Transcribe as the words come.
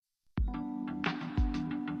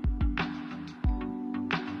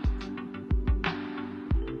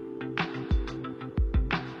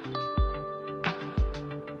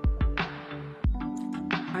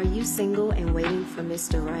Are you single and waiting for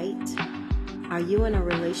Mr. Right? Are you in a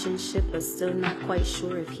relationship but still not quite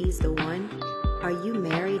sure if he's the one? Are you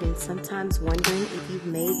married and sometimes wondering if you've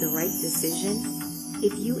made the right decision?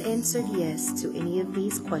 If you answered yes to any of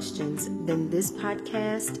these questions, then this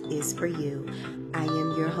podcast is for you. I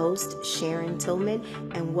am your host, Sharon Tillman,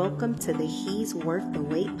 and welcome to the He's Worth the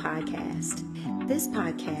Wait podcast. This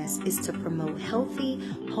podcast is to promote healthy,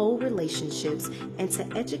 whole relationships and to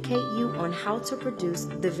educate you on how to produce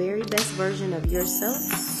the very best version of yourself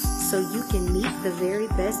so you can meet the very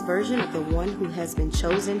best version of the one who has been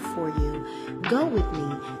chosen for you. Go with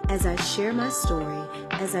me as I share my story,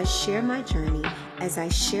 as I share my journey, as I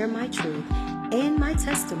share my truth and my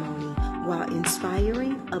testimony while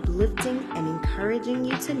inspiring, uplifting, and encouraging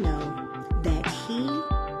you to know that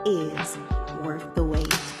He is worth the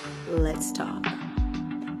wait. Let's talk.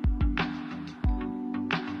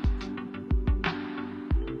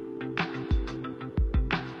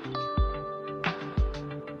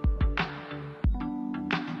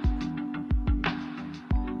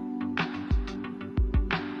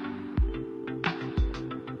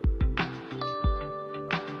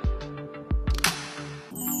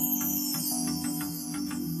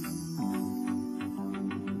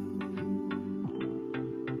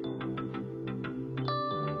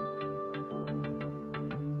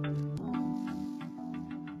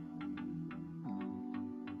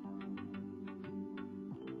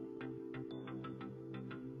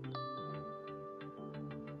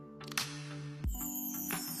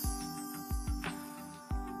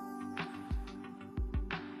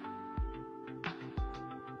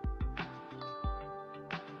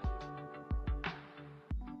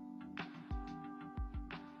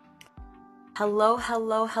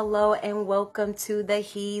 Hello, and welcome to the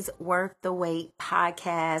He's Worth the Wait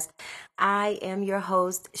podcast. I am your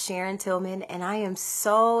host, Sharon Tillman, and I am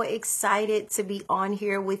so excited to be on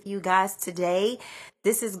here with you guys today.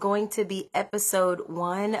 This is going to be episode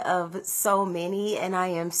 1 of so many, and I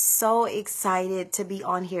am so excited to be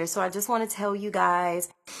on here. So I just want to tell you guys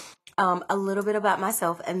a little bit about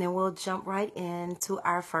myself, and then we'll jump right into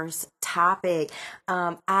our first topic.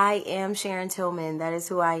 I am Sharon Tillman. That is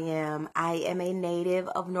who I am. I am a native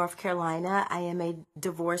of North Carolina. I am a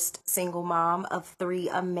divorced single mom of 3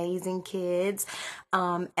 amazing kids.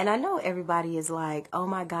 And I know everybody is like, oh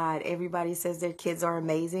my God, everybody says their kids are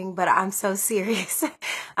amazing, but I'm so serious.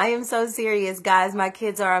 I am so serious, guys. My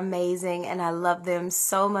kids are amazing and I love them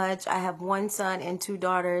so much. I have 1 son and 2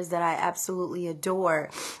 daughters that I absolutely adore.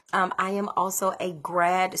 I am also a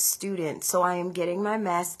grad student, so I am getting my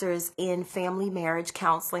master's in family marriage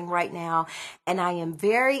counseling right now, and I am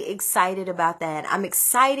very excited about that. I'm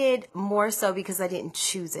excited more so because I didn't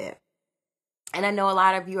choose it. And I know a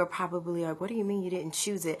lot of you are probably like, what do you mean you didn't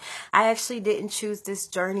choose it? I actually didn't choose this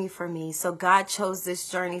journey for me. So God chose this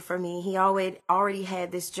journey for me. He already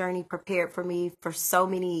had this journey prepared for me for so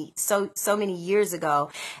many years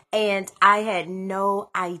ago. And I had no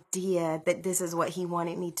idea that this is what He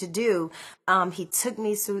wanted me to do. He took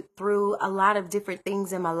me through a lot of different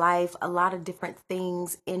things in my life, a lot of different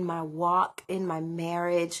things in my walk, in my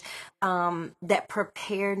marriage, that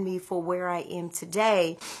prepared me for where I am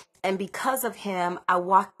today. And because of Him, I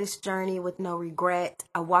walked this journey with no regret.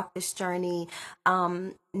 I walked this journey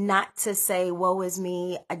not to say, woe is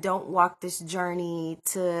me. I don't walk this journey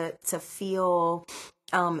to feel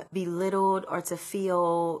belittled or to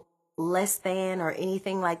feel less than or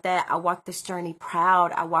anything like that. I walk this journey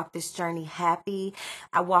proud. I walk this journey happy.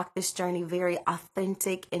 I walk this journey very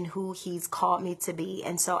authentic in who He's called me to be.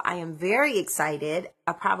 And so I am very excited.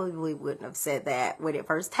 I probably wouldn't have said that when it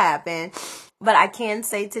first happened, but I can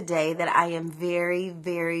say today that I am very,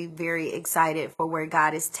 very, very excited for where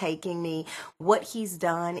God is taking me, what He's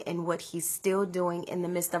done and what He's still doing in the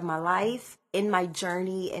midst of my life, in my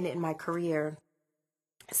journey, and in my career.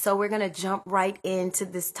 So we're going to jump right into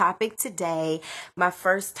this topic today. My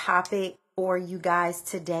first topic for you guys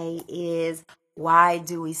today is, why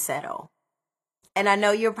do we settle? And I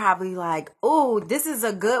know you're probably like, oh, this is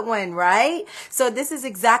a good one, right? So this is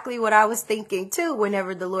exactly what I was thinking too.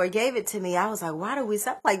 Whenever the Lord gave it to me, I was like, why do we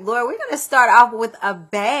settle? Like, Lord, we're going to start off with a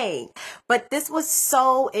bang. But this was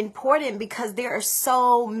so important because there are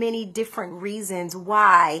so many different reasons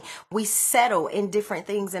why we settle in different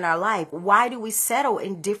things in our life. Why do we settle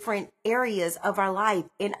in different areas of our life,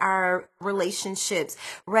 in our relationships,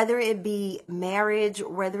 whether it be marriage,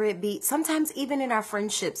 whether it be sometimes even in our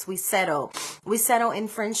friendships, we settle. We settle in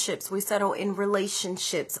friendships. We settle in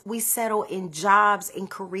relationships. We settle in jobs, in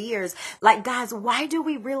careers. Like, guys, why do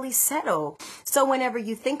we really settle? So whenever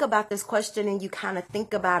you think about this question and you kind of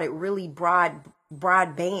think about it really broad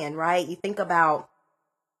band, right? You think about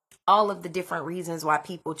all of the different reasons why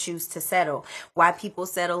people choose to settle, why people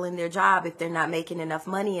settle in their job if they're not making enough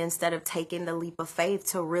money instead of taking the leap of faith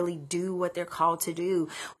to really do what they're called to do.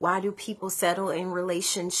 Why do people settle in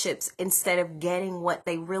relationships instead of getting what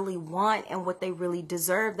they really want and what they really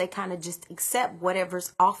deserve? They kind of just accept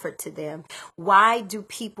whatever's offered to them. Why do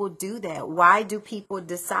people do that? Why do people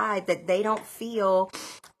decide that they don't feel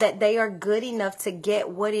that they are good enough to get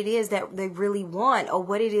what it is that they really want or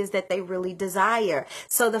what it is that they really desire?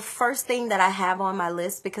 So the first thing that I have on my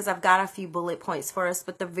list, because I've got a few bullet points for us,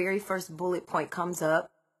 but the very first bullet point comes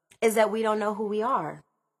up, is that we don't know who we are.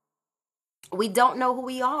 We don't know who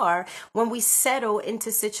we are when we settle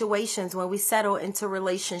into situations, when we settle into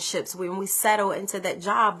relationships, when we settle into that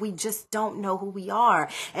job. We just don't know who we are.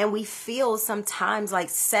 And we feel sometimes like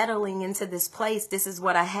settling into this place. This is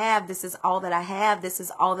what I have. This is all that I have. This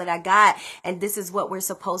is all that I got. And this is what we're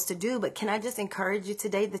supposed to do. But can I just encourage you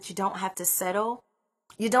today that you don't have to settle?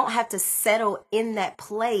 You don't have to settle in that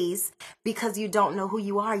place because you don't know who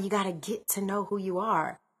you are. You got to get to know who you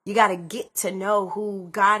are. You got to get to know who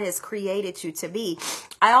God has created you to be.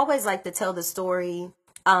 I always like to tell the story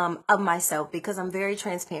of myself because I'm very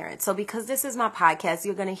transparent. So because this is my podcast,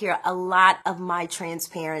 you're going to hear a lot of my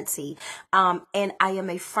transparency. And I am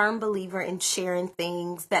a firm believer in sharing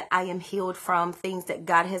things that I am healed from, things that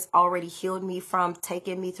God has already healed me from,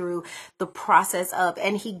 taken me through the process of,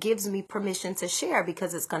 and He gives me permission to share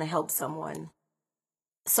because it's going to help someone.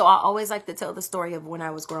 So I always like to tell the story of when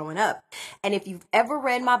I was growing up. And if you've ever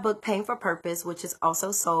read my book, Pain for Purpose, which is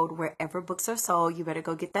also sold wherever books are sold, you better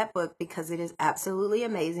go get that book because it is absolutely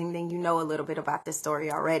amazing. Then you know a little bit about this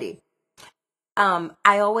story already.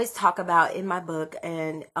 I always talk about in my book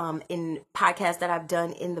and in podcasts that I've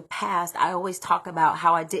done in the past, I always talk about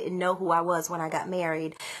how I didn't know who I was when I got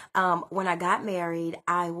married. When I got married,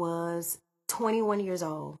 I was 21 years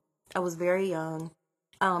old. I was very young.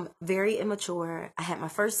 Very immature. I had my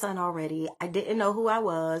first son already. I didn't know who I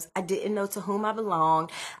was. I didn't know to whom I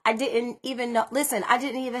belonged. I didn't even know, listen, I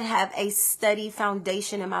didn't even have a steady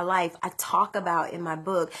foundation in my life. I talk about in my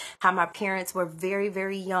book how my parents were very,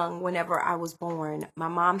 very young whenever I was born. My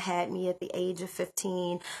mom had me at the age of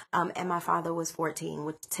 15, and my father was 14,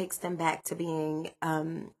 which takes them back to being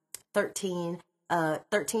 13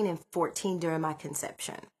 and 14 during my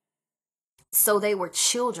conception. So they were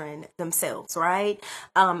children themselves, right?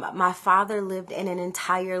 My father lived in an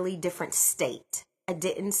entirely different state. I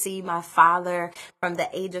didn't see my father from the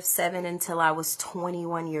age of 7 until I was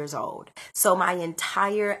 21 years old. So my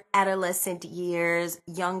entire adolescent years,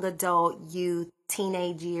 young adult, youth,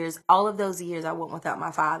 teenage years, all of those years I went without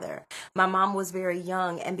my father. My mom was very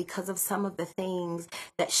young, and because of some of the things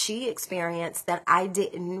that she experienced that I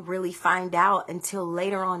didn't really find out until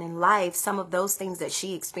later on in life, some of those things that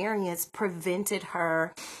she experienced prevented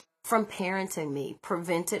her from parenting me,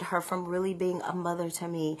 prevented her from really being a mother to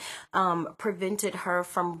me, prevented her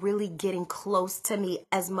from really getting close to me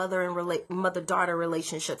as mother and mother-daughter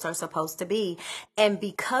relationships are supposed to be. And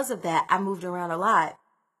because of that, I moved around a lot.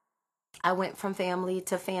 I went from family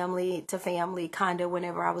to family to family, kind of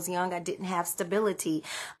whenever I was young. I didn't have stability.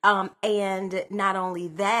 And not only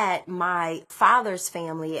that, my father's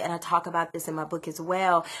family, and I talk about this in my book as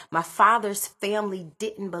well, my father's family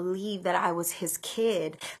didn't believe that I was his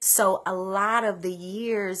kid. So a lot of the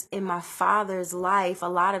years in my father's life, a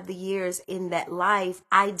lot of the years in that life,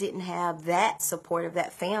 I didn't have that support of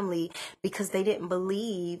that family because they didn't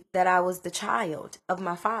believe that I was the child of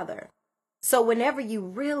my father. So whenever you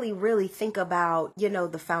really, really think about,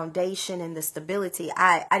 the foundation and the stability,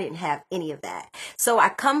 I didn't have any of that. So I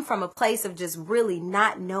come from a place of just really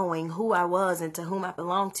not knowing who I was and to whom I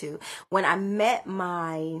belonged to. When I met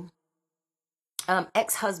my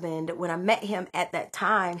ex-husband, when I met him at that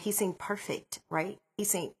time, he seemed perfect, right?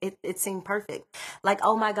 It seemed perfect. Like,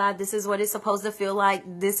 oh my God, this is what it's supposed to feel like.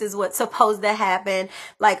 This is what's supposed to happen.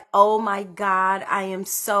 Like, oh my God, I am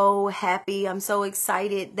so happy. I'm so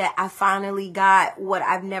excited that I finally got what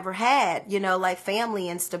I've never had, like family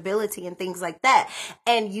and stability and things like that.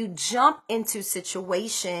 And you jump into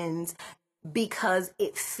situations because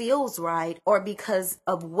it feels right or because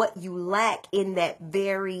of what you lack in that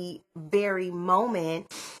very, very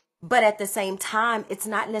moment. But at the same time, it's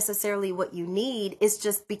not necessarily what you need. It's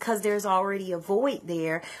just because there's already a void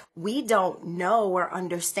there. We don't know or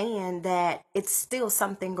understand that it's still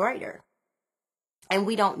something greater. And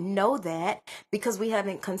we don't know that because we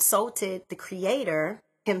haven't consulted the Creator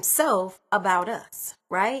himself about us,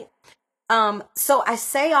 right? So I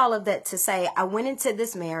say all of that to say I went into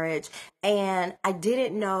this marriage and I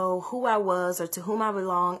didn't know who I was or to whom I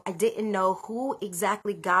belonged. I didn't know who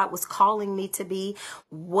exactly God was calling me to be,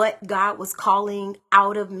 what God was calling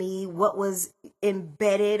out of me, what was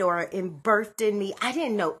embedded or birthed in me. I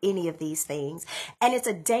didn't know any of these things. And it's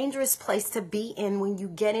a dangerous place to be in when you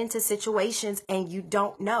get into situations and you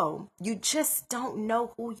don't know. You just don't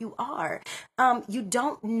know who you are. You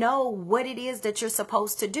don't know what it is that you're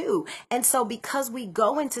supposed to do. And so because we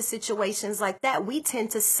go into situations like that, we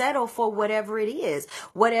tend to settle for whatever it is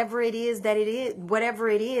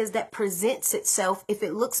that presents itself. If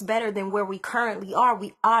it looks better than where we currently are,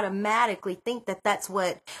 we automatically think that that's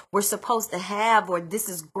what we're supposed to have, or this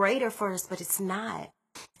is greater for us, but it's not.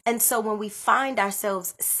 And so when we find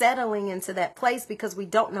ourselves settling into that place because we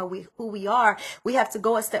don't know who we are, we have to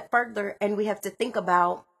go a step further, and we have to think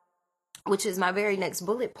about, which is my very next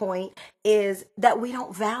bullet point, is that we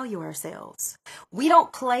don't value ourselves. We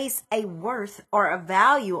don't place a worth or a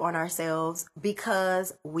value on ourselves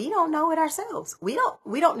because we don't know it ourselves. We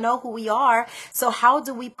don't know who we are. So how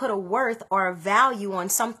do we put a worth or a value on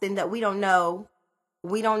something that we don't know?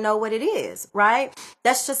 We don't know what it is, right?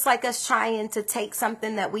 That's just like us trying to take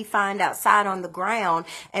something that we find outside on the ground,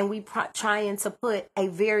 and we trying to put a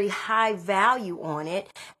very high value on it,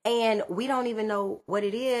 and we don't even know what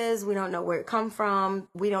it is. We don't know where it come from.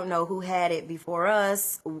 We don't know who had it before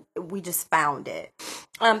us. We just found it.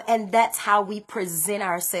 And that's how we present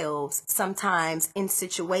ourselves sometimes in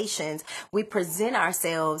situations. We present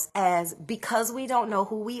ourselves as, because we don't know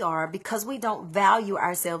who we are, because we don't value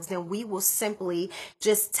ourselves, then we will simply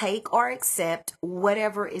just take or accept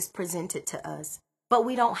whatever is presented to us. But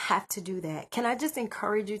we don't have to do that. Can I just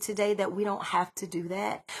encourage you today that we don't have to do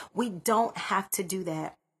that? We don't have to do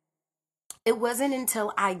that. It wasn't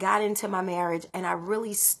until I got into my marriage and I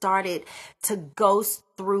really started to go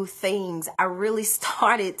through things. I really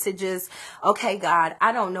started to just, okay, God,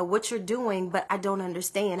 I don't know what you're doing, but I don't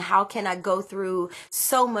understand. How can I go through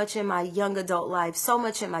so much in my young adult life, so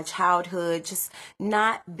much in my childhood, just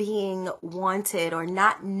not being wanted or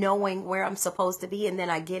not knowing where I'm supposed to be? And then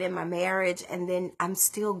I get in my marriage and then I'm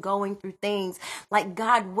still going through things like,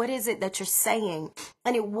 God, what is it that you're saying?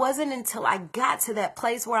 And it wasn't until I got to that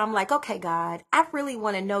place where I'm like, okay, God, I really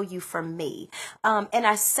want to know you for me. And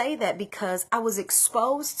I say that because I was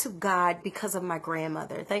exposed to God because of my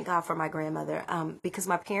grandmother. Thank God for my grandmother, because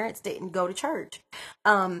my parents didn't go to church.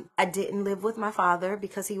 I didn't live with my father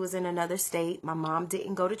because he was in another state. My mom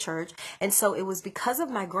didn't go to church. And so it was because of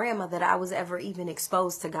my grandma that I was ever even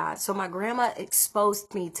exposed to God. So my grandma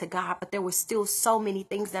exposed me to God, but there were still so many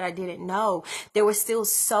things that I didn't know. There were still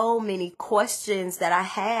so many questions that I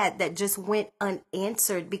had that just went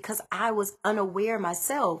unanswered because I was unaware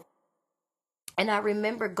myself. And I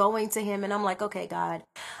remember going to him and I'm like, okay, God,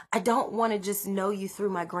 I don't want to just know you through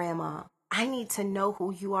my grandma. I need to know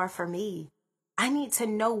who you are for me. I need to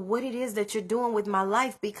know what it is that you're doing with my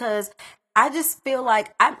life, because I just feel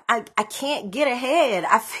like I can't get ahead.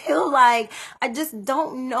 I feel like I just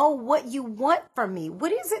don't know what you want from me.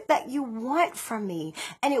 What is it that you want from me?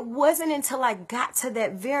 And it wasn't until I got to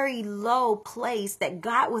that very low place that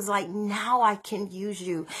God was like, now I can use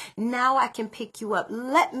you. Now I can pick you up.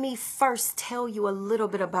 Let me first tell you a little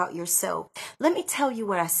bit about yourself. Let me tell you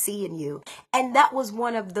what I see in you. And that was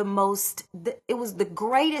one of it was the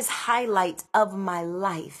greatest highlight of my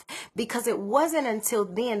life, because it wasn't until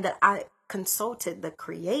then that I consulted the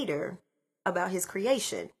Creator about his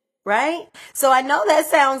creation, right? So I know that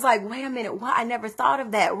sounds like, wait a minute, what? I never thought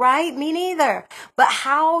of that, right? Me neither. But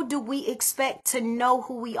how do we expect to know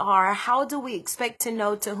who we are? How do we expect to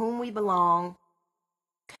know to whom we belong?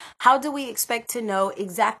 How do we expect to know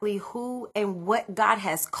exactly who and what God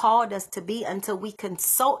has called us to be until we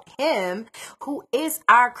consult him, who is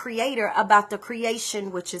our creator, about the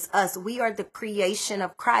creation, which is us? We are the creation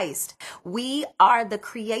of Christ. We are the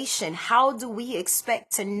creation. How do we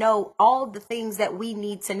expect to know all the things that we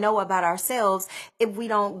need to know about ourselves if we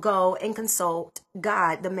don't go and consult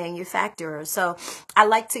God, the manufacturer? So I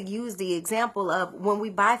like to use the example of when we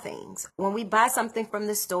buy things. When we buy something from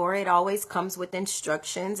the store, it always comes with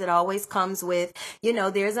instructions. It always comes with,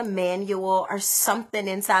 there's a manual or something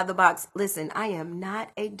inside the box. Listen, I am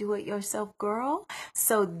not a do-it-yourself girl,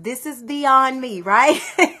 so this is beyond me, right?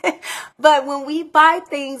 But when we buy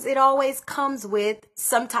things, it always comes with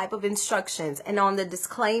some type of instructions. And on the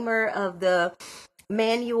disclaimer of the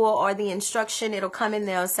manual or the instruction, it'll come in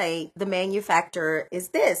there and say the manufacturer is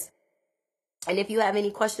this. And if you have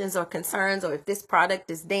any questions or concerns, or if this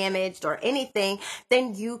product is damaged or anything,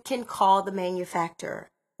 then you can call the manufacturer.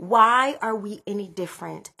 Why are we any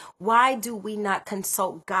different? Why do we not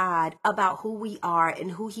consult God about who we are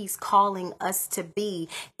and who he's calling us to be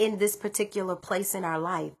in this particular place in our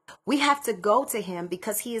life? We have to go to him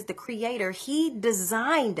because he is the creator. He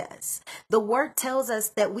designed us. The word tells us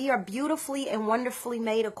that we are beautifully and wonderfully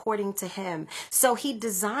made according to him. So he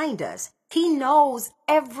designed us. He knows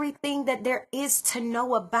everything that there is to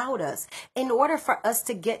know about us. In order for us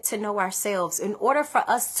to get to know ourselves, in order for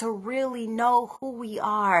us to really know who we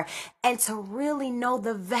are and to really know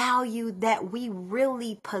the value that we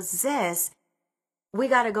really possess, we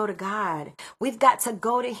got to go to God. We've got to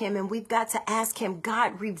go to him and we've got to ask him,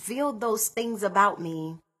 God, reveal those things about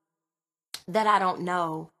me that I don't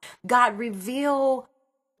know. God, reveal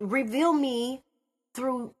me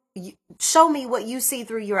through, show me what you see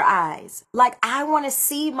through your eyes. Like, I want to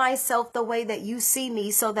see myself the way that you see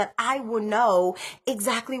me so that I will know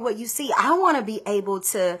exactly what you see. I want to be able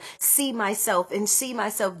to see myself and see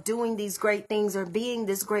myself doing these great things or being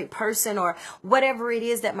this great person or whatever it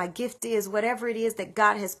is that my gift is, whatever it is that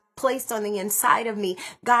God has placed on the inside of me.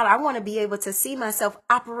 God, I want to be able to see myself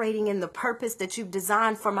operating in the purpose that you've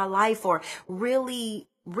designed for my life, or really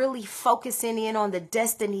focusing in on the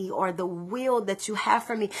destiny or the will that you have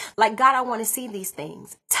for me. Like, God, I want to see these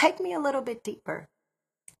things. Take me a little bit deeper.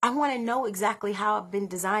 I want to know exactly how I've been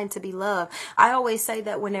designed to be loved. I always say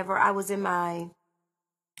that whenever I was in my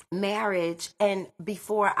marriage and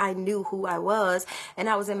before I knew who I was, and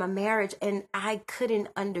I was in my marriage and I couldn't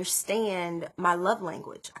understand my love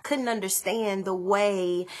language. I couldn't understand the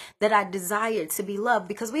way that I desired to be loved,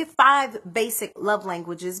 because we have 5 basic love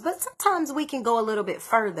languages, but sometimes we can go a little bit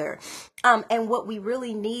further. And what we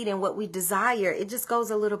really need and what we desire, it just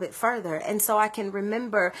goes a little bit further. And so I can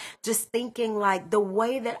remember just thinking, like, the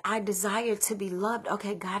way that I desire to be loved.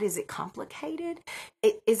 Okay, God, is it complicated?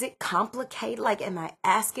 Is it complicated? Like, am I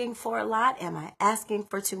asking for a lot? Am I asking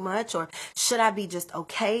for too much? Or should I be just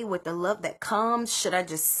okay with the love that comes? Should I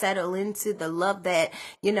just settle into the love that,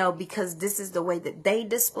 because this is the way that they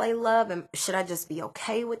display love? And should I just be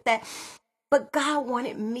okay with that? But God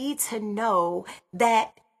wanted me to know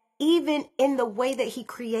that even in the way that he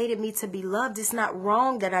created me to be loved, it's not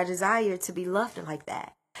wrong that I desire to be loved like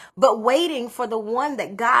that. But waiting for the one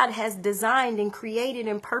that God has designed and created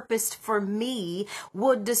and purposed for me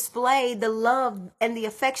will display the love and the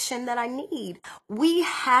affection that I need. We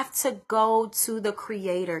have to go to the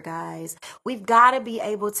creator, guys. We've got to be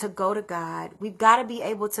able to go to God. We've got to be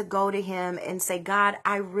able to go to him and say, God,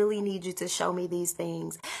 I really need you to show me these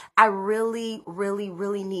things. I really, really,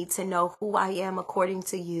 really need to know who I am according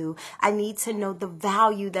to you. I need to know the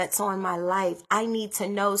value that's on my life. I need to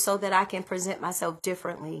know so that I can present myself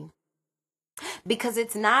differently. Because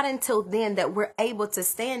it's not until then that we're able to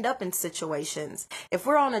stand up in situations. If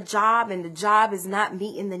we're on a job and the job is not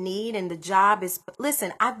meeting the need and the job is,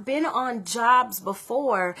 listen, I've been on jobs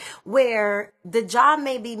before where the job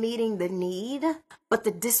may be meeting the need, but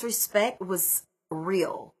the disrespect was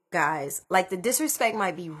real. Guys, like, the disrespect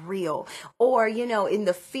might be real, or, in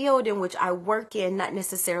the field in which I work in, not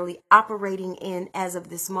necessarily operating in as of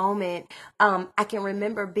this moment. I can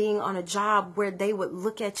remember being on a job where they would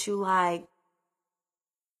look at you like,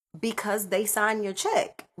 because they sign your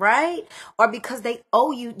check, right? Or because they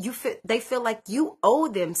owe you, they feel like you owe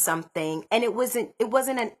them something. And it wasn't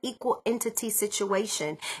an equal entity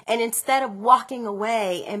situation. And instead of walking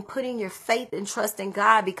away and putting your faith and trust in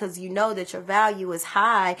God, because you know that your value is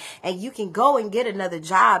high and you can go and get another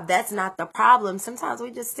job, that's not the problem. Sometimes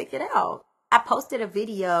we just stick it out. I posted a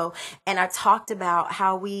video and I talked about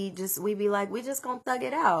how we be like, we just gonna thug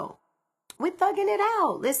it out. We thugging it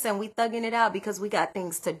out. Listen, we thugging it out because we got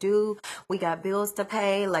things to do. We got bills to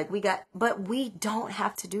pay. But we don't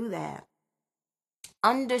have to do that.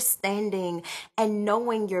 Understanding and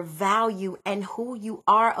knowing your value and who you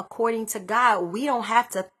are according to God, we don't have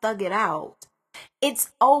to thug it out. It's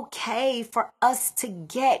okay for us to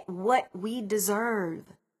get what we deserve.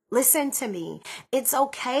 Listen to me. It's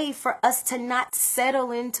okay for us to not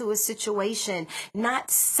settle into a situation,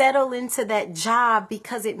 not settle into that job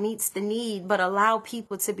because it meets the need, but allow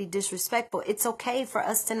people to be disrespectful. It's okay for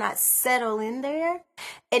us to not settle in there.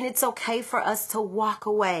 And it's okay for us to walk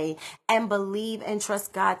away and believe and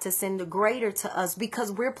trust God to send the greater to us,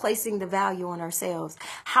 because we're placing the value on ourselves.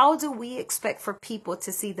 How do we expect for people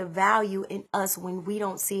to see the value in us when we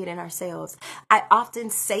don't see it in ourselves? I often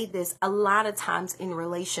say this a lot of times in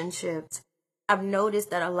relationships. I've noticed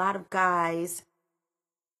that a lot of guys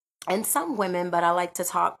and some women, but I like to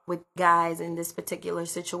talk with guys in this particular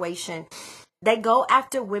situation. They go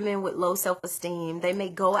after women with low self-esteem. They may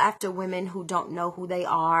go after women who don't know who they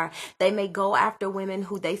are. They may go after women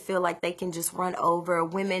who they feel like they can just run over.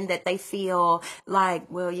 Women that they feel like,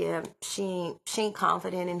 well, yeah, she ain't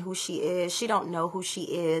confident in who she is. She don't know who she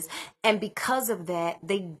is. And because of that,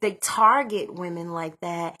 they target women like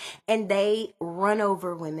that, and they run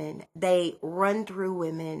over women. They run through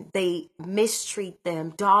women. They mistreat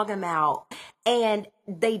them, dog them out. And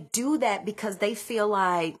they do that because they feel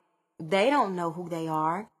like they don't know who they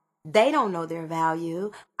are. They don't know their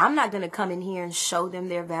value. I'm not going to come in here and show them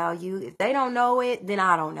their value. If they don't know it, then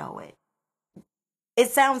I don't know it. It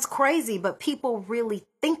sounds crazy, but people really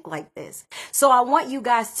think like this. So I want you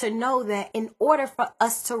guys to know that in order for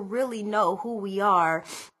us to really know who we are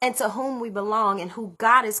and to whom we belong and who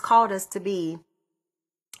God has called us to be,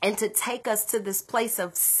 and to take us to this place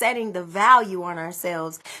of setting the value on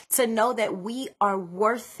ourselves, to know that we are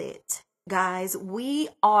worth it. Guys, we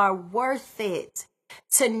are worth it.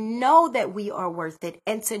 To know that we are worth it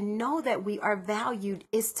and to know that we are valued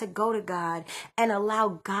is to go to God and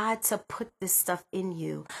allow God to put this stuff in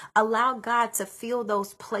you. Allow God to fill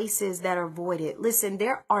those places that are voided. Listen,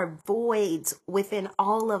 there are voids within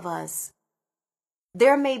all of us.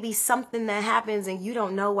 There may be something that happens and you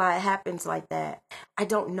don't know why it happens like that. I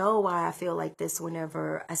don't know why I feel like this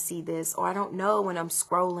whenever I see this, or I don't know when I'm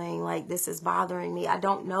scrolling like this is bothering me. I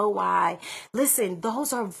don't know why. Listen,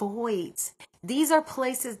 those are voids. These are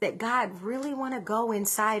places that God really want to go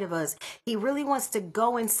inside of us. He really wants to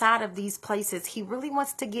go inside of these places. He really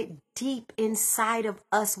wants to get deep inside of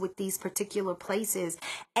us with these particular places.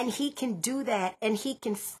 And he can do that. And he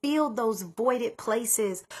can fill those voided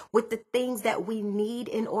places with the things that we need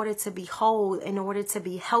in order to be whole, in order to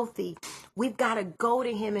be healthy. We've got to go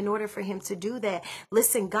to him in order for him to do that.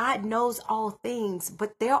 Listen, God knows all things,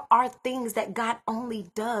 but there are things that God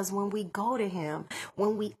only does when we go to him,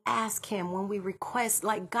 when we ask him, when we request,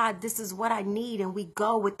 like, God, this is what I need. And we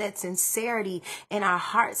go with that sincerity in our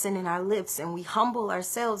hearts and in our lips, and we humble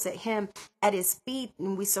ourselves at him, at his feet,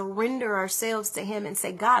 and we surrender ourselves to him and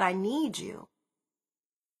say, God, I need you.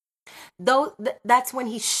 Though that's when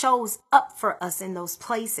he shows up for us in those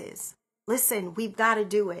places. Listen, we've got to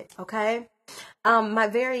do it. Okay. My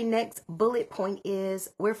very next bullet point is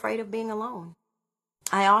we're afraid of being alone.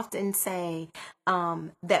 I often say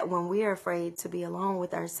that when we're afraid to be alone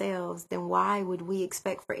with ourselves, then why would we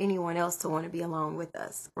expect for anyone else to want to be alone with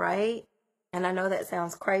us, right? And I know that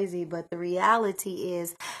sounds crazy, but the reality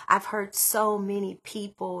is I've heard so many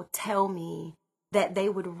people tell me that they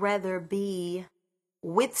would rather be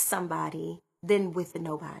with somebody than with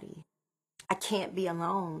nobody. I can't be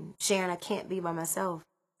alone. Sharon, I can't be by myself.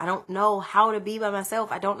 I don't know how to be by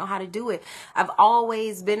myself. I don't know how to do it. I've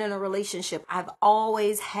always been in a relationship. I've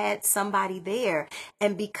always had somebody there.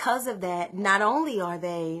 And because of that, not only are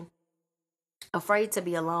they afraid to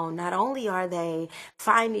be alone, not only are they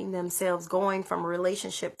finding themselves going from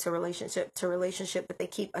relationship to relationship to relationship, but they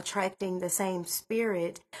keep attracting the same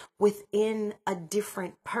spirit within a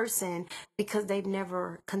different person because they've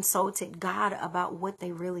never consulted God about what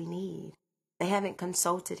they really need. They haven't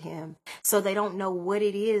consulted him. So they don't know what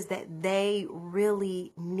it is that they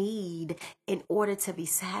really need in order to be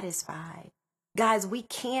satisfied. Guys, we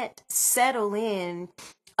can't settle in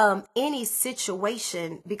any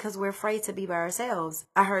situation because we're afraid to be by ourselves.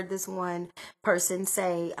 I heard this one person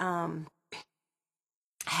say,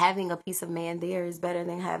 having a piece of man there is better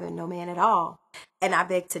than having no man at all. And I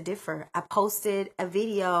beg to differ. I posted a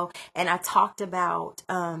video and I talked about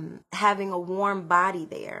having a warm body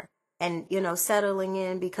there. And, you know, settling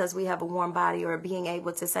in because we have a warm body, or being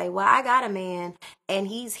able to say, well, I got a man and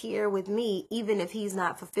he's here with me, even if he's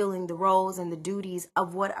not fulfilling the roles and the duties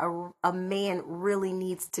of what a man really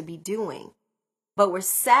needs to be doing. But we're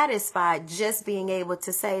satisfied just being able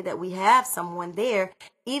to say that we have someone there,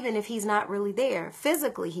 even if he's not really there.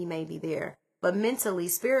 Physically, he may be there, but mentally,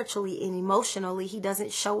 spiritually, and emotionally, he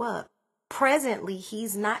doesn't show up. Presently,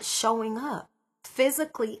 he's not showing up.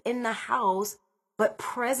 Physically in the house, but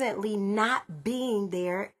presently not being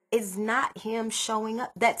there is not him showing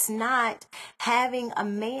up. That's not having a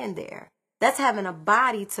man there. That's having a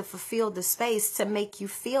body to fulfill the space to make you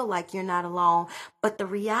feel like you're not alone. But the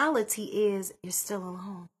reality is you're still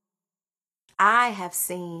alone. I have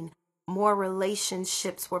seen more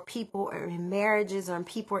relationships where people are in marriages or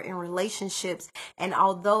people are in relationships, and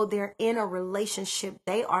although they're in a relationship,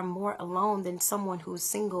 they are more alone than someone who's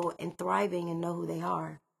single and thriving and know who they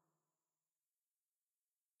are.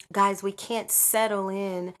 Guys, we can't settle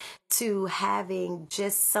in to having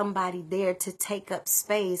just somebody there to take up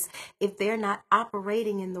space if they're not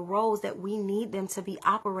operating in the roles that we need them to be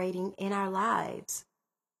operating in our lives.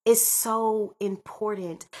 It's so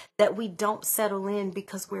important that we don't settle in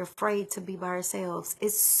because we're afraid to be by ourselves.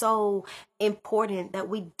 It's so important that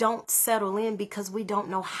we don't settle in because we don't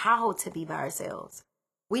know how to be by ourselves.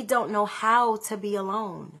 We don't know how to be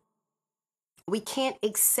alone. We can't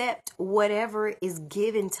accept whatever is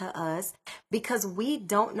given to us because we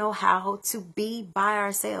don't know how to be by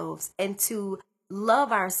ourselves and to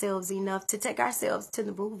love ourselves enough to take ourselves to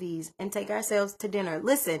the movies and take ourselves to dinner.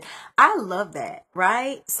 Listen, I love that,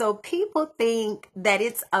 right? So people think that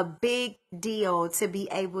it's a big deal to be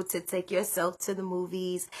able to take yourself to the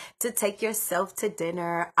movies, to take yourself to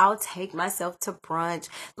dinner. I'll take myself to brunch.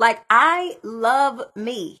 Like, I love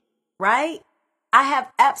me, right? I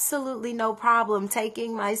have absolutely no problem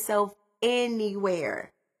taking myself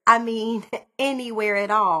anywhere. I mean, anywhere at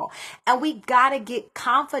all. And we got to get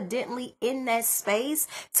confidently in that space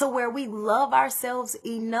to where we love ourselves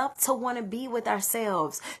enough to want to be with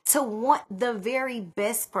ourselves, to want the very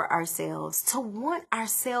best for ourselves, to want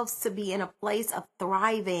ourselves to be in a place of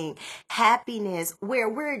thriving, happiness, where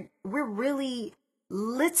we're really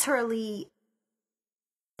literally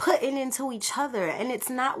putting into each other, and it's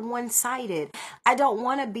not one-sided. I don't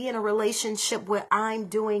want to be in a relationship where I'm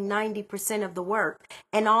doing 90% of the work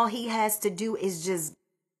and all he has to do is just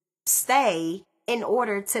stay in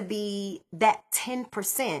order to be that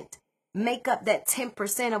 10%, make up that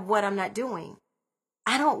 10% of what I'm not doing.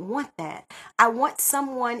 I don't want that. I want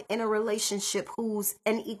someone in a relationship who's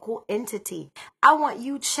an equal entity. I want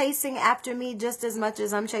you chasing after me just as much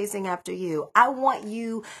as I'm chasing after you. I want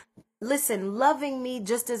you, listen, loving me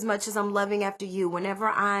just as much as I'm loving after you. Whenever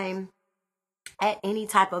I'm at any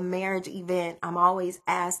type of marriage event, I'm always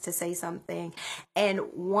asked to say something. And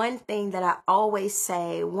one thing that I always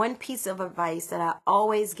say, one piece of advice that I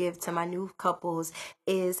always give to my new couples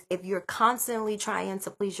is, if you're constantly trying to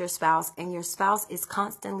please your spouse and your spouse is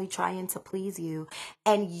constantly trying to please you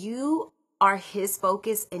and you are his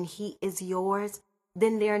focus and he is yours,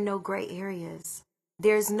 then there are no gray areas.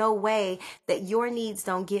 There's no way that your needs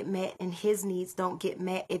don't get met and his needs don't get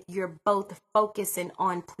met if you're both focusing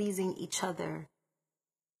on pleasing each other.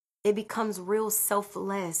 It becomes real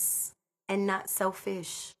selfless and not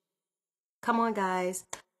selfish. Come on, guys.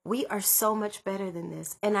 We are so much better than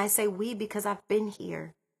this. And I say we because I've been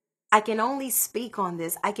here. I can only speak on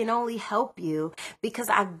this. I can only help you because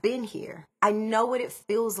I've been here. I know what it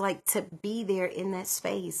feels like to be there in that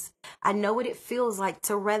space. I know what it feels like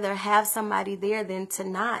to rather have somebody there than to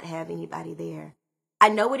not have anybody there. I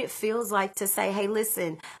know what it feels like to say, hey,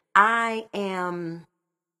 listen, I've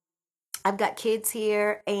got kids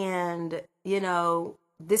here and,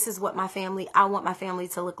 this is what I want my family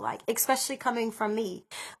to look like, especially coming from me.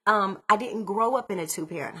 I didn't grow up in a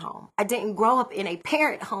 2-parent home. I didn't grow up in a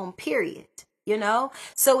parent home, period.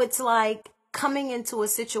 So it's like coming into a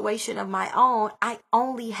situation of my own, I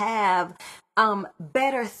only have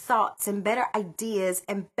better thoughts and better ideas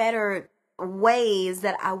and better ways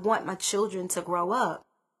that I want my children to grow up.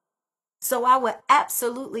 So I would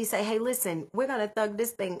absolutely say, hey, listen, we're going to thug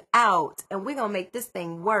this thing out and we're going to make this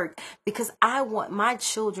thing work because I want my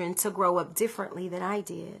children to grow up differently than I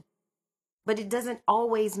did. But it doesn't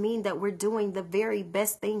always mean that we're doing the very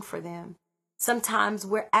best thing for them. Sometimes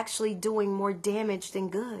we're actually doing more damage than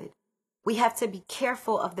good. We have to be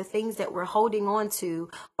careful of the things that we're holding on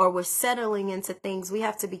to, or we're settling into things. We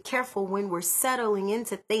have to be careful when we're settling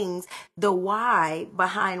into things, the why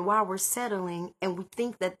behind why we're settling. And we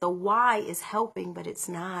think that the why is helping, but it's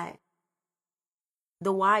not.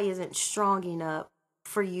 The why isn't strong enough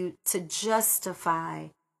for you to justify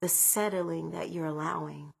the settling that you're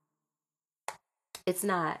allowing. It's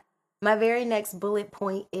not. My very next bullet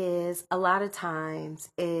point is, a lot of times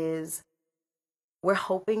is, we're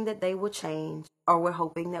hoping that they will change, or we're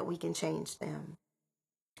hoping that we can change them.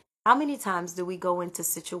 How many times do we go into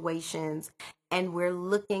situations and we're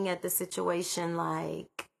looking at the situation like,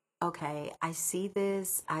 okay, I see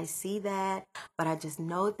this, I see that, but I just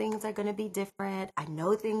know things are going to be different. I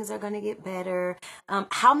know things are going to get better.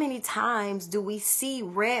 How many times do we see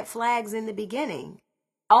red flags in the beginning?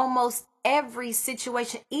 Almost every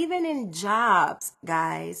situation, even in jobs,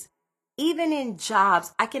 guys. Even in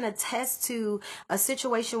jobs, I can attest to a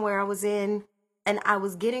situation where I was in and I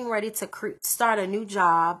was getting ready to start a new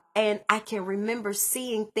job. And I can remember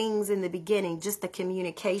seeing things in the beginning, just the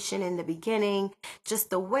communication in the beginning,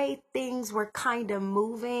 just the way things were kind of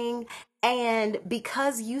moving. And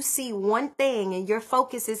because you see one thing and your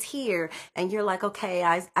focus is here and you're like, okay,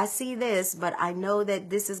 I see this, but I know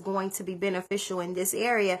that this is going to be beneficial in this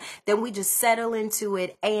area, then we just settle into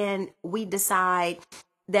it and we decide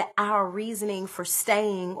that our reasoning for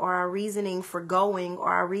staying or our reasoning for going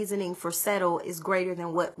or our reasoning for settle is greater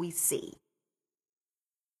than what we see.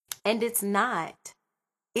 And it's not.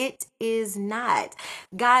 It is not.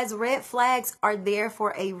 Guys, red flags are there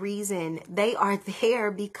for a reason. They are there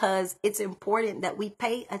because it's important that we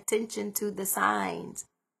pay attention to the signs.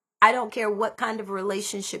 I don't care what kind of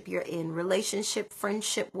relationship you're in, relationship,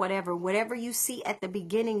 friendship, whatever you see at the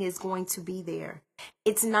beginning is going to be there.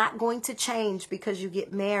 It's not going to change because you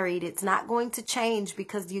get married. It's not going to change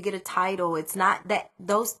because you get a title. It's not that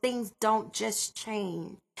those things don't just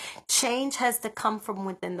change. Change has to come from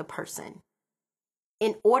within the person.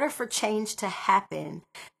 In order for change to happen,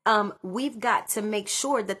 we've got to make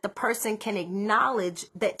sure that the person can acknowledge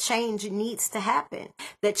that change needs to happen,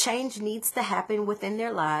 that change needs to happen within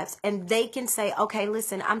their lives. And they can say, okay,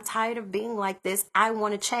 listen, I'm tired of being like this. I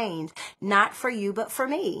want to change, not for you, but for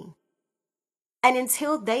me. And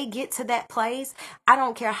until they get to that place, I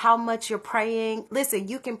don't care how much you're praying. Listen,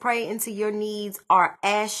 you can pray until your needs are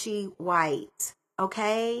ashy white.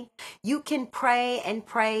 Okay, you can pray and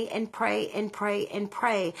pray and pray and pray and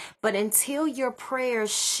pray, but until your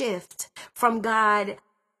prayers shift from God,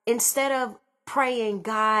 instead of praying,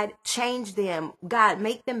 God, change them, God,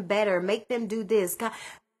 make them better, make them do this, God,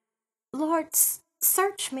 Lord,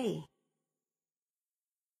 search me.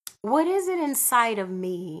 What is it inside of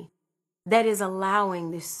me that is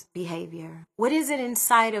allowing this behavior? What is it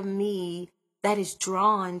inside of me that is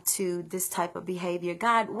drawn to this type of behavior?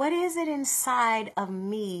 God, what is it inside of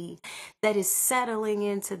me that is settling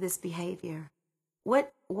into this behavior?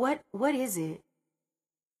 What is it?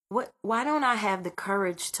 Why don't I have the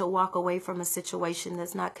courage to walk away from a situation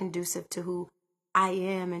that's not conducive to who I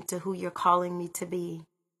am and to who you're calling me to be?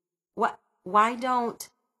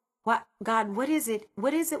 God, what is it?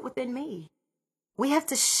 What is it within me? We have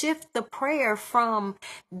to shift the prayer from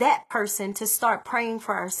that person to start praying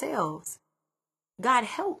for ourselves. God,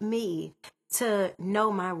 help me to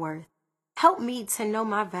know my worth. Help me to know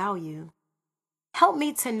my value. Help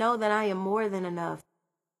me to know that I am more than enough.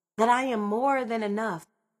 That I am more than enough.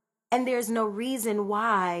 And there's no reason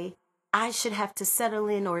why I should have to settle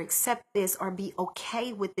in or accept this or be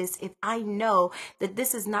okay with this if I know that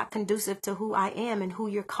this is not conducive to who I am and who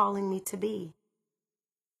you're calling me to be.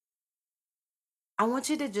 I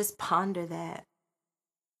want you to just ponder that.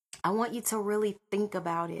 I want you to really think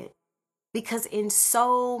about it. Because in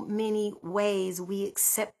so many ways, we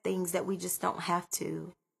accept things that we just don't have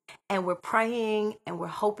to. And we're praying and we're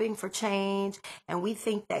hoping for change. And we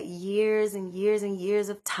think that years and years and years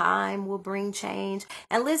of time will bring change.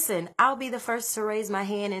 And listen, I'll be the first to raise my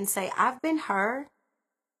hand and say, I've been hurt.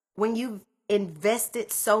 When you've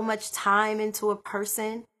invested so much time into a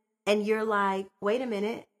person and you're like, wait a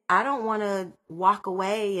minute, I don't want to walk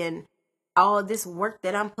away and all this work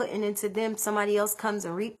that I'm putting into them, somebody else comes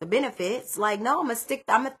and reap the benefits. Like, no, I'm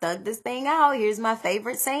gonna thug this thing out. Here's my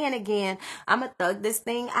favorite saying again. I'm gonna thug this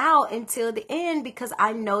thing out until the end because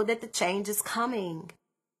I know that the change is coming.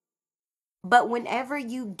 But whenever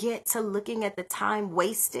you get to looking at the time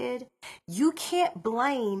wasted, you can't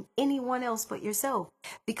blame anyone else but yourself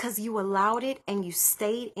because you allowed it and you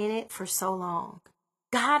stayed in it for so long.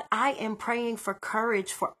 God, I am praying for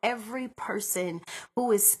courage for every person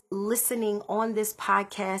who is listening on this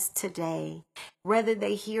podcast today, whether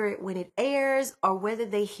they hear it when it airs or whether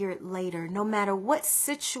they hear it later, no matter what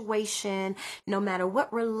situation, no matter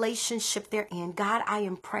what relationship they're in. God, I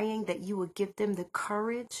am praying that you would give them the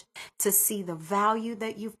courage to see the value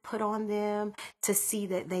that you've put on them, to see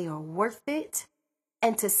that they are worth it,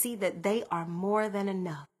 and to see that they are more than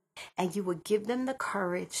enough. And you would give them the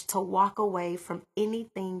courage to walk away from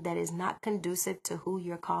anything that is not conducive to who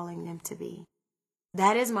you're calling them to be.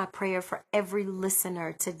 That is my prayer for every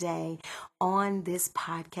listener today on this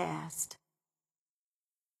podcast.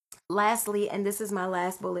 Lastly, and this is my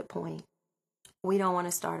last bullet point, we don't want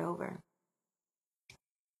to start over.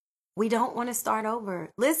 We don't want to start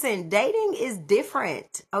over. Listen, dating is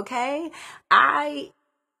different, okay?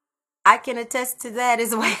 I can attest to that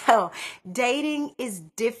as well. Dating is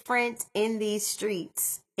different in these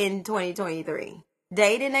streets in 2023.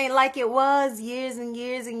 Dating ain't like it was years and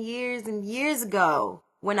years and years and years ago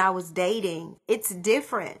when I was dating. It's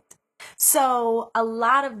different. So a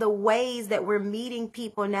lot of the ways that we're meeting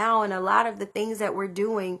people now and a lot of the things that we're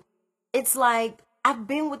doing, it's like, I've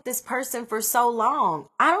been with this person for so long.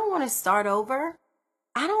 I don't want to start over.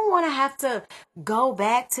 I don't want to have to go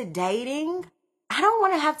back to dating. I don't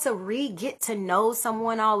want to have to get to know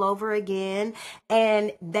someone all over again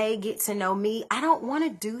and they get to know me. I don't want to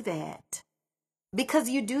do that. Because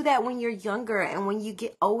you do that when you're younger and when you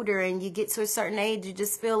get older and you get to a certain age, you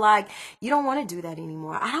just feel like you don't want to do that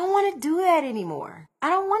anymore. I don't want to do that anymore. I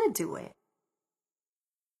don't want to do it.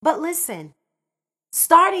 But listen,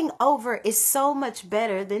 starting over is so much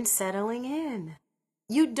better than settling in.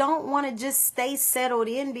 You don't want to just stay settled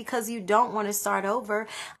in because you don't want to start over.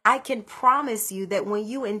 I can promise you that when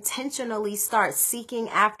you intentionally start seeking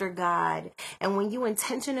after God, and when you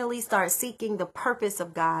intentionally start seeking the purpose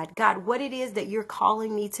of God, God, what it is that you're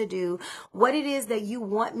calling me to do, what it is that you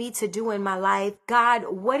want me to do in my life, God,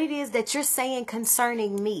 what it is that you're saying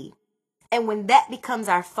concerning me. And when that becomes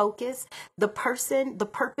our focus, the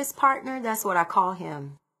purpose partner, that's what I call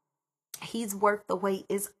him. He's Worth the Wait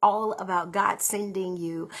is all about God sending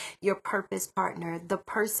you your purpose partner, the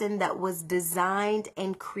person that was designed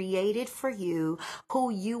and created for you,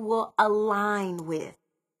 who you will align with,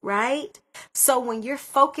 right? So when you're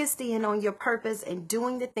focused in on your purpose and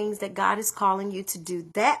doing the things that God is calling you to do,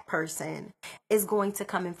 that person is going to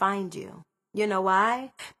come and find you. You know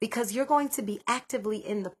why? Because you're going to be actively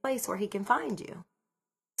in the place where he can find you.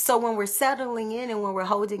 So when we're settling in and when we're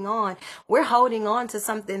holding on to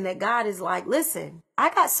something that God is like, listen, I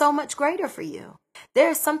got so much greater for you.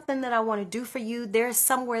 There's something that I want to do for you. There's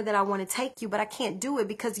somewhere that I want to take you, but I can't do it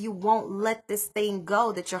because you won't let this thing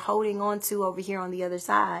go that you're holding on to over here on the other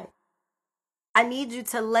side. I need you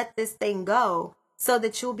to let this thing go so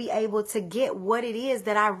that you'll be able to get what it is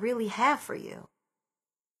that I really have for you.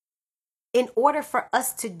 In order for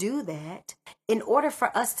us to do that, in order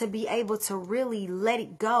for us to be able to really let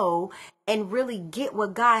it go and really get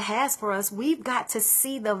what God has for us, we've got to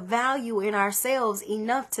see the value in ourselves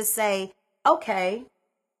enough to say, okay,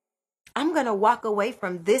 I'm going to walk away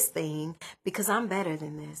from this thing because I'm better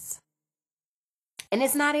than this. And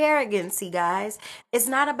it's not arrogancy, guys. It's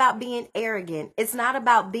not about being arrogant. It's not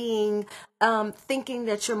about being thinking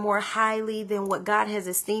that you're more highly than what God has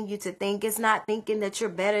esteemed you to think. It's not thinking that you're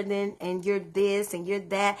better than and you're this and you're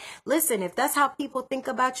that. Listen, if that's how people think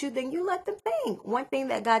about you, then you let them think. One thing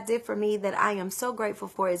that God did for me that I am so grateful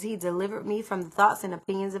for is he delivered me from the thoughts and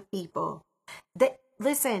opinions of people.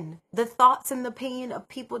 Listen, the thoughts and the opinion of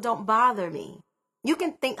people don't bother me. You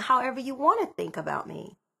can think however you want to think about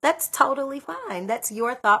me. That's totally fine. That's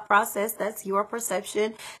your thought process. That's your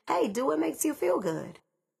perception. Hey, do what makes you feel good.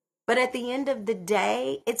 But at the end of the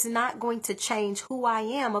day, it's not going to change who I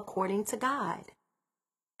am according to God.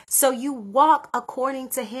 So you walk according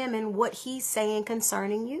to him and what he's saying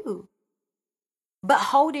concerning you. But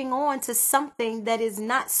holding on to something that is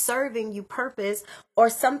not serving you purpose or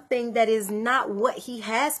something that is not what he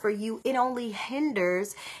has for you, it only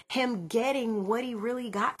hinders him getting what he really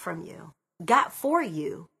got from you, got for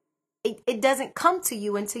you. It doesn't come to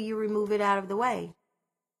you until you remove it out of the way.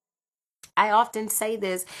 I often say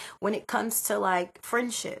this when it comes to like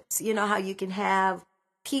friendships. You know how you can have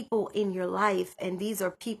people in your life and these are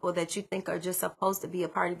people that you think are just supposed to be a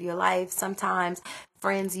part of your life. Sometimes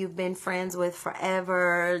friends you've been friends with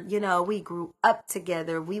forever. You know, we grew up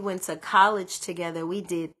together. We went to college together. We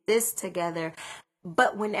did this together.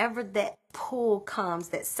 But whenever that pull comes,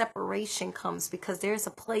 that separation comes because there's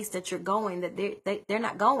a place that you're going that they're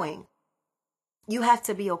not going. You have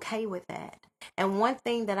to be okay with that. And one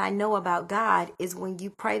thing that I know about God is when you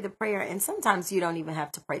pray the prayer, and sometimes you don't even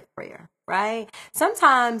have to pray the prayer, right?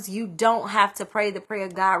 Sometimes you don't have to pray the prayer,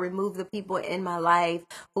 God, remove the people in my life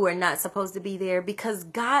who are not supposed to be there, because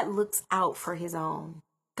God looks out for his own.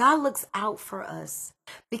 God looks out for us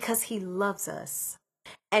because he loves us.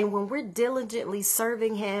 And when we're diligently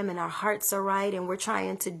serving him and our hearts are right and we're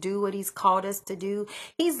trying to do what he's called us to do,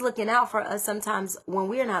 he's looking out for us sometimes when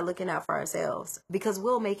we're not looking out for ourselves, because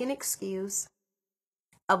we'll make an excuse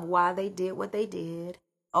of why they did what they did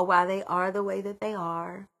or why they are the way that they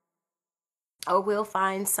are. Or we'll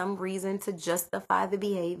find some reason to justify the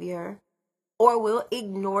behavior. Or we'll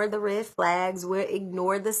ignore the red flags. We'll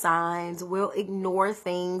ignore the signs. We'll ignore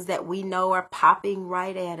things that we know are popping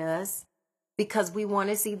right at us, because we want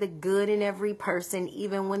to see the good in every person,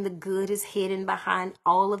 even when the good is hidden behind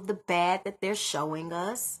all of the bad that they're showing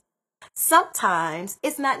us. Sometimes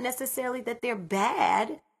it's not necessarily that they're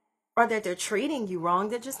bad or that they're treating you wrong.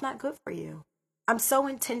 They're just not good for you. I'm so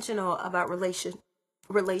intentional about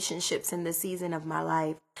relationships in the season of my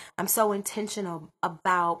life. I'm so intentional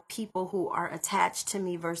about people who are attached to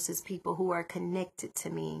me versus people who are connected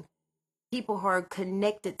to me. People who are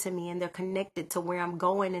connected to me and they're connected to where I'm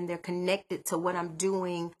going and they're connected to what I'm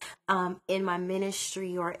doing in my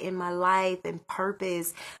ministry or in my life and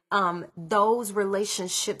purpose. Those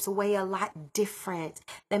relationships weigh a lot different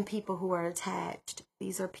than people who are attached.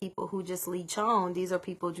 These are people who just leech on. These are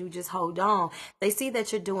people who just hold on. They see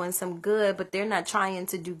that you're doing some good, but they're not trying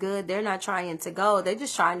to do good. They're not trying to go. They're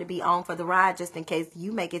just trying to be on for the ride just in case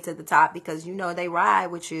you make it to the top, because you know they ride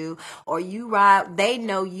with you, or you ride. They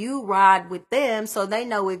know you ride with them, so they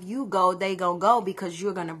know if you go, they gonna go because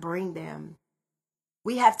you're gonna bring them.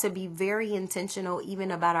 We have to be very intentional even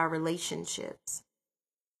about our relationships.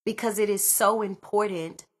 because it is so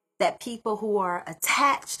important that people who are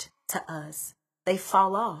attached to us, they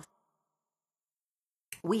fall off.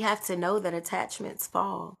 We have to know that attachments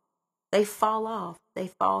fall. They fall off. They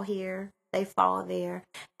fall here. They fall there.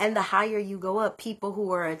 And the higher you go up, people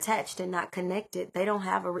who are attached and not connected, they don't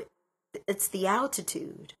have it's the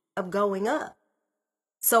altitude of going up.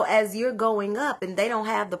 So as you're going up and they don't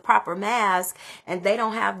have the proper mask and they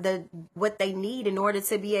don't have what they need in order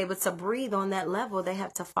to be able to breathe on that level, they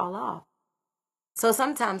have to fall off. So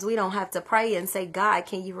sometimes we don't have to pray and say, God,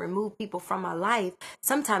 can you remove people from my life?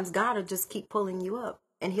 Sometimes God will just keep pulling you up,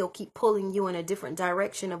 and he'll keep pulling you in a different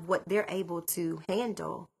direction of what they're able to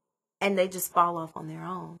handle. And they just fall off on their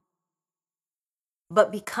own. But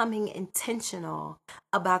becoming intentional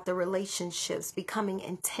about the relationships, becoming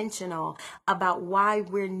intentional about why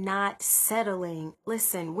we're not settling.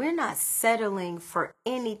 Listen, we're not settling for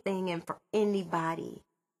anything and for anybody.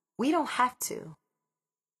 We don't have to.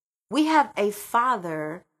 We have a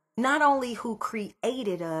Father, not only who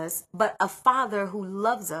created us, but a Father who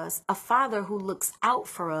loves us, a Father who looks out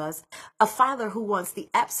for us, a Father who wants the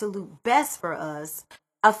absolute best for us,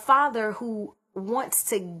 a Father who wants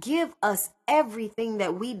to give us everything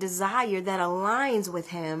that we desire that aligns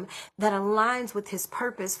with him, that aligns with his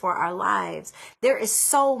purpose for our lives. There is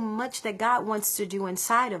so much that God wants to do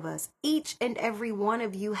inside of us. Each and every one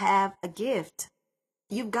of you have a gift.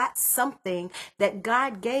 You've got something that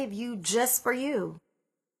God gave you just for you.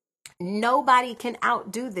 Nobody can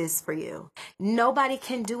outdo this for you. Nobody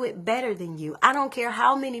can do it better than you. I don't care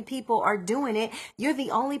how many people are doing it. You're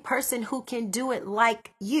the only person who can do it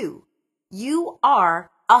like you. You are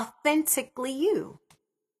authentically you.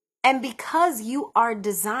 And because you are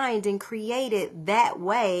designed and created that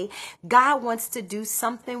way, God wants to do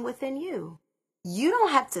something within you. You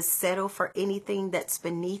don't have to settle for anything that's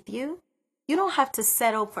beneath you. You don't have to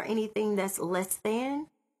settle for anything that's less than.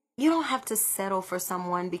 You don't have to settle for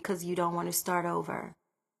someone because you don't want to start over.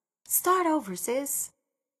 Start over, sis.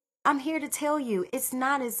 I'm here to tell you it's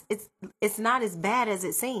not as bad as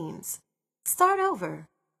it seems. Start over.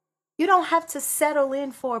 You don't have to settle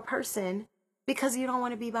in for a person because you don't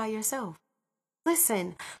want to be by yourself.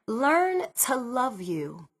 Listen, learn to love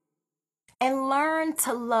you and learn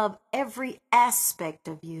to love every aspect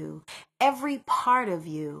of you, every part of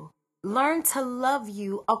you. Learn to love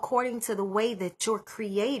you according to the way that your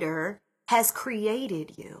Creator has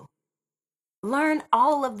created you. Learn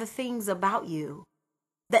all of the things about you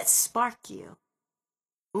that spark you.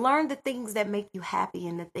 Learn the things that make you happy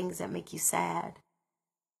and the things that make you sad.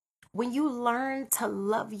 When you learn to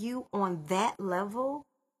love you on that level,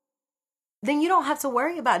 then you don't have to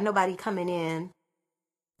worry about nobody coming in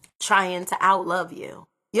trying to outlove you.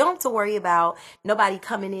 You don't have to worry about nobody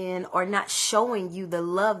coming in or not showing you the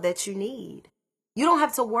love that you need. You don't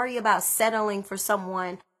have to worry about settling for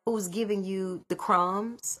someone who's giving you the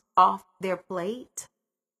crumbs off their plate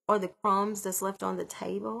or the crumbs that's left on the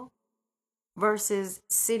table versus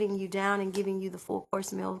sitting you down and giving you the full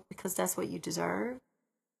course meal because that's what you deserve.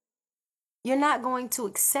 You're not going to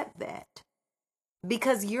accept that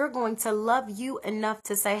because you're going to love you enough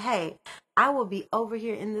to say, hey, I will be over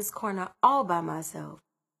here in this corner all by myself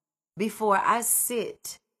before I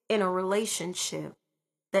sit in a relationship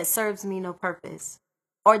that serves me no purpose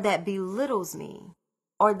or that belittles me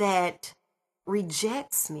or that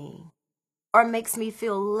rejects me or makes me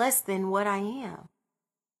feel less than what I am.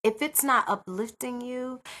 If it's not uplifting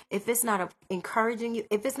you, if it's not encouraging you,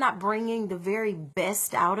 if it's not bringing the very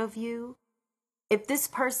best out of you, if this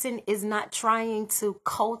person is not trying to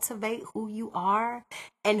cultivate who you are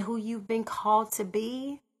and who you've been called to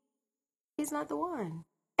be, he's not the one.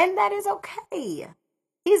 And that is okay.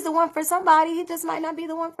 He's the one for somebody. He just might not be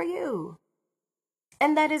the one for you.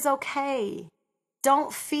 And that is okay.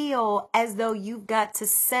 Don't feel as though you've got to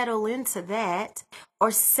settle into that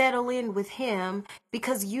or settle in with him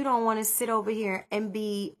because you don't want to sit over here and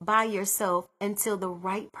be by yourself until the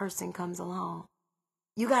right person comes along.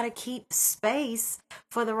 You got to keep space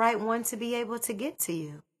for the right one to be able to get to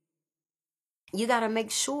you. You got to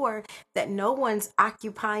make sure that no one's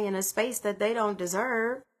occupying a space that they don't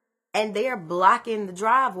deserve and they're blocking the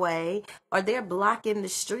driveway or they're blocking the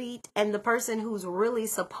street, and the person who's really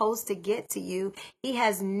supposed to get to you, he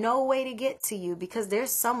has no way to get to you because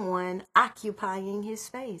there's someone occupying his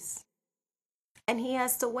space. And he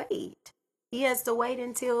has to wait. He has to wait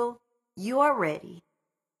until you're ready.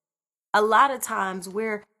 A lot of times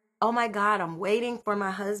we're, oh my God, I'm waiting for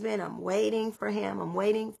my husband. I'm waiting for him. I'm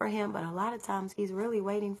waiting for him. But a lot of times he's really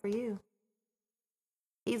waiting for you.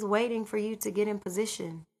 He's waiting for you to get in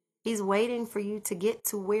position. He's waiting for you to get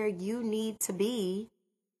to where you need to be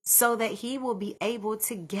so that he will be able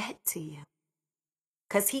to get to you.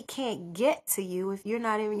 because he can't get to you if you're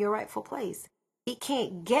not in your rightful place. He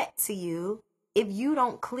can't get to you if you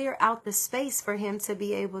don't clear out the space for him to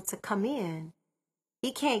be able to come in.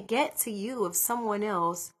 He can't get to you if someone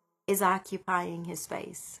else is occupying his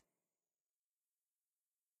space.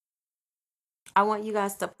 I want you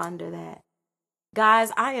guys to ponder that.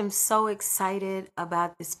 Guys, I am so excited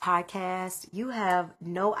about this podcast. You have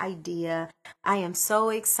no idea. I am so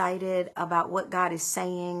excited about what God is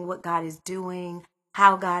saying, what God is doing,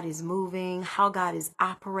 how God is moving, how God is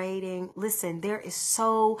operating. Listen, there is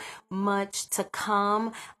so much to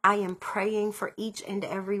come. I am praying for each and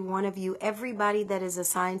every one of you, everybody that is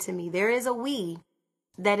assigned to me. There is a we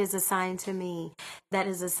that is assigned to me, that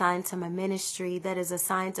is assigned to my ministry, that is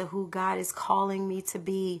assigned to who God is calling me to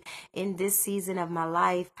be in this season of my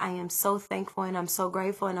life. I am so thankful and I'm so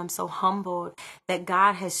grateful and I'm so humbled that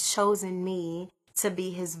God has chosen me to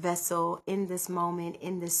be his vessel in this moment,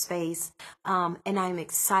 in this space. And I'm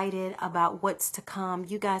excited about what's to come.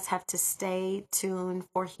 You guys have to stay tuned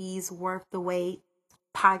for He's Worth the Wait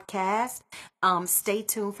podcast. Stay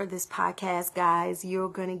tuned for this podcast, guys. You're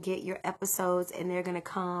going to get your episodes and they're going to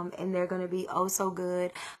come and they're going to be oh so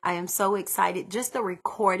good. I am so excited. Just the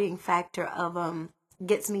recording factor of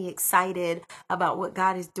gets me excited about what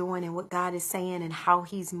God is doing and what God is saying and how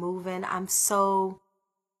he's moving. I'm so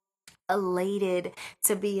elated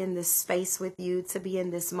to be in this space with you, to be in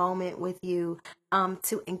this moment with you,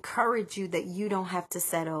 to encourage you that you don't have to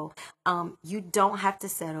settle. You don't have to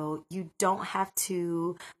settle. You don't have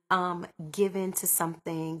to give in to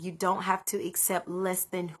something. You don't have to accept less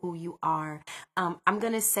than who you are. I'm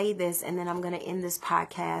going to say this and then I'm going to end this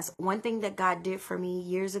podcast. One thing that God did for me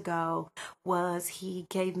years ago was he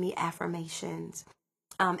gave me affirmations.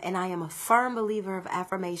 And I am a firm believer of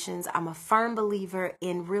affirmations. I'm a firm believer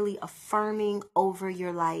in really affirming over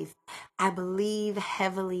your life. I believe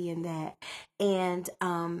heavily in that. And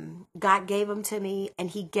God gave them to me, and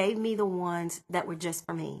he gave me the ones that were just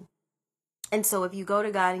for me. And so if you go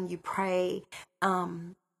to God and you pray,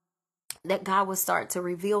 that God will start to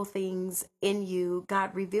reveal things in you.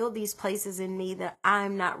 God, reveal these places in me that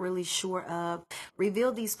I'm not really sure of.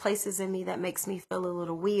 Reveal these places in me that makes me feel a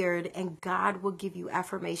little weird. And God will give you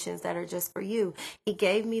affirmations that are just for you. He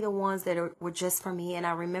gave me the ones that were just for me. And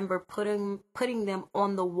I remember putting them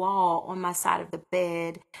on the wall on my side of the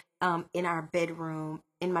bed,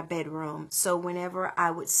 in my bedroom. So whenever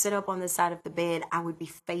I would sit up on the side of the bed, I would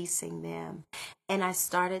be facing them. And I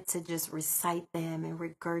started to just recite them and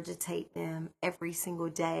regurgitate them every single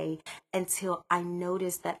day until I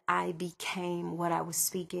noticed that I became what I was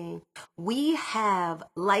speaking. We have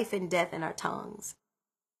life and death in our tongues.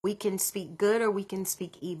 We can speak good or we can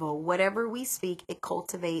speak evil. Whatever we speak, it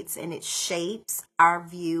cultivates and it shapes our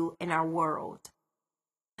view in our world.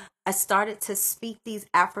 I started to speak these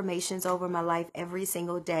affirmations over my life every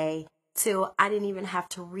single day till I didn't even have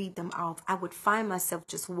to read them off. I would find myself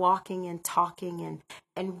just walking and talking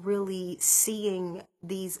and really seeing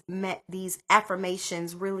these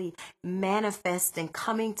affirmations really manifest and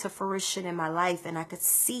coming to fruition in my life. And I could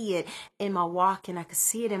see it in my walk and I could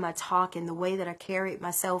see it in my talk and the way that I carried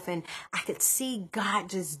myself. And I could see God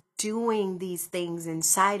just doing these things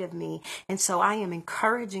inside of me. And so I am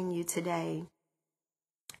encouraging you today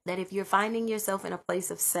that if you're finding yourself in a place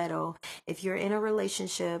of settle, if you're in a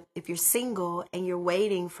relationship, if you're single and you're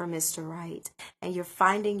waiting for Mr. Right, and you're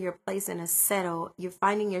finding your place in a settle, you're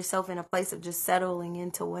finding yourself in a place of just settling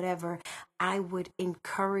into whatever, I would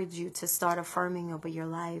encourage you to start affirming over your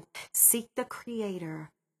life. Seek the Creator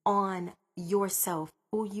on yourself,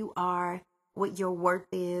 who you are, what your worth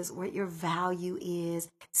is, what your value is.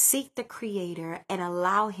 Seek the Creator and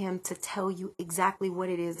allow him to tell you exactly what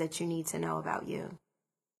it is that you need to know about you.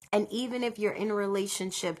 And even if you're in a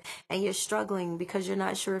relationship and you're struggling because you're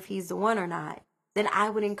not sure if he's the one or not, then I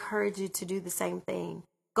would encourage you to do the same thing.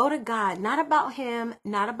 Go to God, not about him,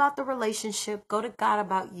 not about the relationship. Go to God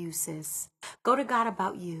about you, sis. Go to God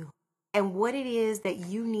about you and what it is that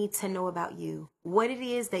you need to know about you, what it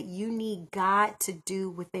is that you need God to do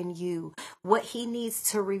within you, what he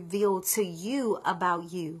needs to reveal to you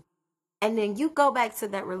about you. And then you go back to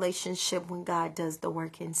that relationship when God does the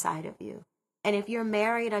work inside of you. And if you're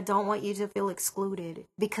married, I don't want you to feel excluded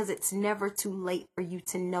because it's never too late for you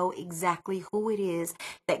to know exactly who it is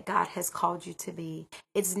that God has called you to be.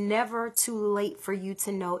 It's never too late for you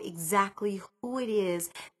to know exactly who it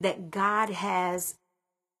is that God has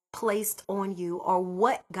placed on you or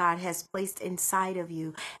what God has placed inside of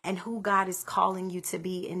you and who God is calling you to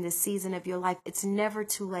be in this season of your life. It's never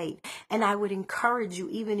too late. And I would encourage you,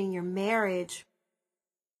 even in your marriage,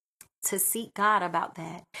 to seek God about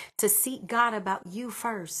that, to seek God about you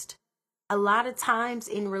first. A lot of times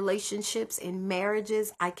in relationships, in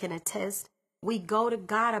marriages, I can attest, we go to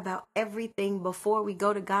God about everything before we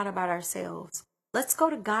go to God about ourselves. Let's go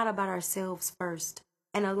to God about ourselves first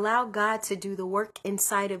and allow God to do the work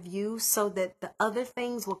inside of you so that the other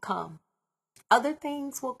things will come. Other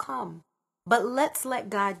things will come. But let's let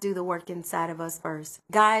God do the work inside of us first.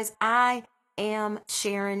 Guys, I am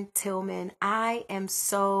Sharon Tillman. I am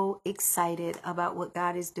so excited about what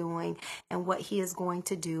God is doing and what He is going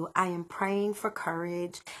to do. I am praying for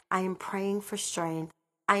courage. I am praying for strength.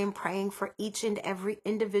 I am praying for each and every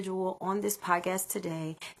individual on this podcast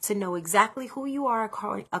today to know exactly who you are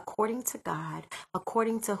according to God,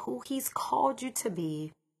 according to who He's called you to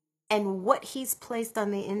be, and what He's placed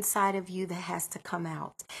on the inside of you that has to come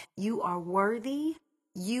out. You are worthy.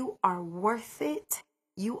 You are worth it.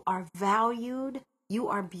 You are valued. You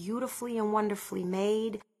are beautifully and wonderfully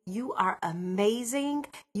made. You are amazing.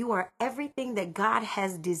 You are everything that God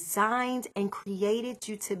has designed and created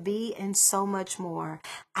you to be, and so much more.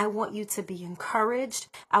 I want you to be encouraged.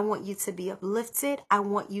 I want you to be uplifted. I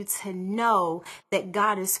want you to know that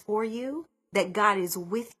God is for you, that God is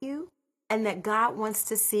with you, and that God wants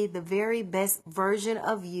to see the very best version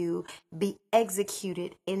of you be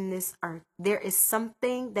executed in this earth. There is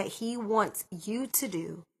something that He wants you to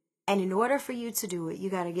do. And in order for you to do it, you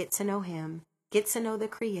got to get to know Him, get to know the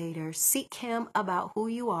Creator, seek Him about who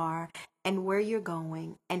you are and where you're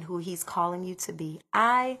going and who He's calling you to be.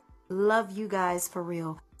 I love you guys for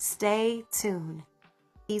real. Stay tuned.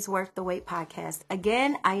 He's Worth the Wait podcast.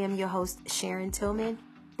 Again, I am your host, Sharon Tillman.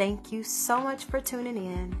 Thank you so much for tuning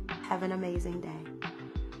in. Have an amazing day.